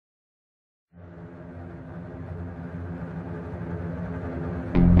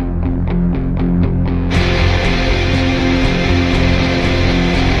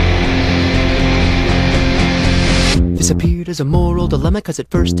is a moral dilemma, cause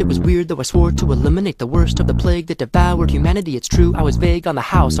at first it was weird, though I swore to eliminate the worst of the plague that devoured humanity. It's true, I was vague on the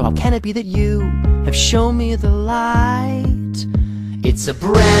how, so how can it be that you have shown me the light? It's a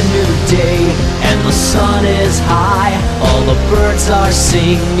brand new day, and the sun is high. All the birds are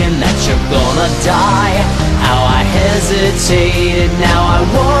singing that you're gonna die. How I hesitated, now I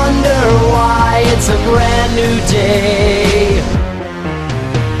wonder why. It's a brand new day.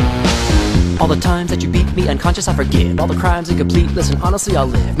 All the times that you beat me unconscious I forgive. All the crimes incomplete, listen honestly I'll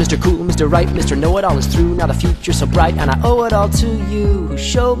live. Mr. Cool, Mr. Right, Mr. Know-It-All is through. Now the future's so bright, and I owe it all to you who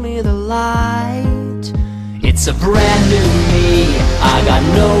showed me the light. It's a brand new me, I got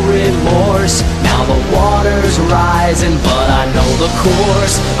no remorse. Now the water's rising, but I know the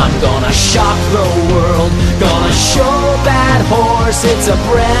course. I'm gonna shock the world, gonna show that horse. It's a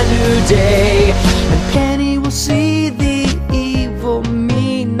brand new day, and Penny will see the evil me.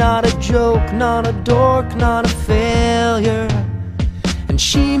 Not a joke, not a dork, not a failure. And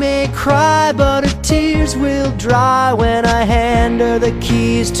she may cry, but her tears will dry when I hand her the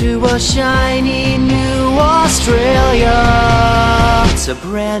keys to a shiny new Australia. It's a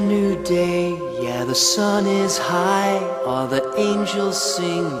brand new day, yeah, the sun is high. All the angels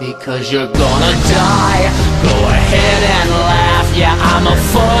sing because you're gonna die. Go ahead and laugh, yeah, I'm a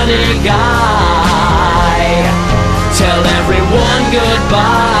funny guy.